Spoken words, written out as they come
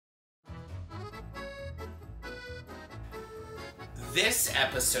This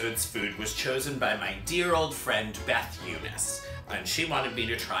episode's food was chosen by my dear old friend Beth Eunice, and she wanted me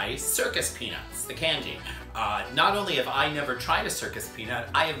to try circus peanuts, the candy. Not only have I never tried a circus peanut,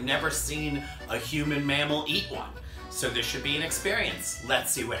 I have never seen a human mammal eat one. So this should be an experience.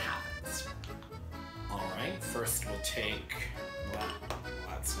 Let's see what happens. All right, first we'll take, well,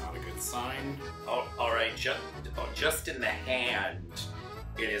 that's not a good sign. Oh, all right, just in the hand,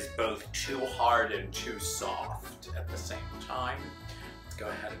 it is both too hard and too soft at the same time. Let's go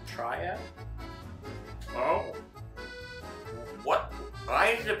ahead and try it. Oh, what?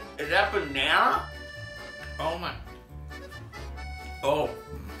 Is that banana? Oh my. Oh.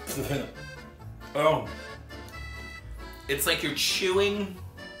 Oh. It's like you're chewing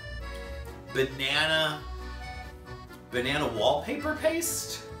banana wallpaper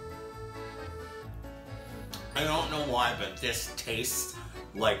paste? I don't know why, but this tastes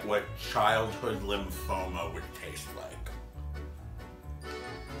like what childhood lymphoma would taste like.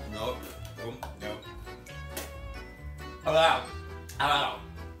 Nope. Oh, nope. Hello.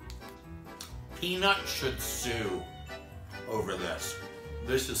 Peanut should sue over this.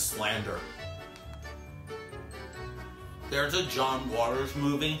 This is slander. There's a John Waters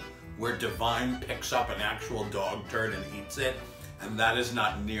movie where Divine picks up an actual dog turd and eats it, and that is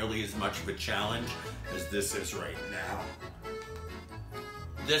not nearly as much of a challenge as this is right now.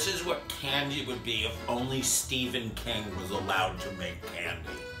 This is what candy would be if only Stephen King was allowed to make candy.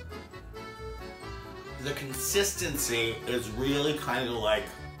 The consistency is really kind of like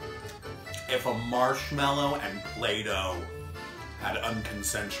if a marshmallow and Play-Doh had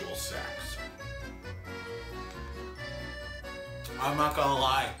unconsensual sex. I'm not gonna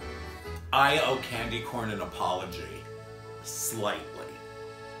lie, I owe candy corn an apology, slightly.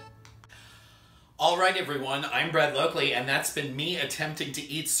 All right, everyone, I'm Loekle, and that's been me attempting to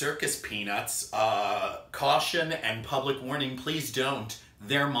eat circus peanuts. Caution and public warning, please don't.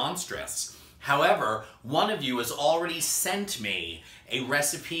 They're monstrous. However, one of you has already sent me a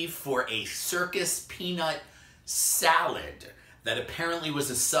recipe for a circus peanut salad that apparently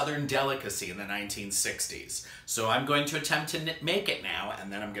was a Southern delicacy in the 1960s. So I'm going to attempt to make it now,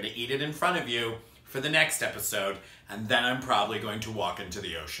 and then I'm going to eat it in front of you for the next episode, and then I'm probably going to walk into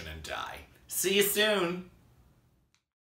the ocean and die. See you soon!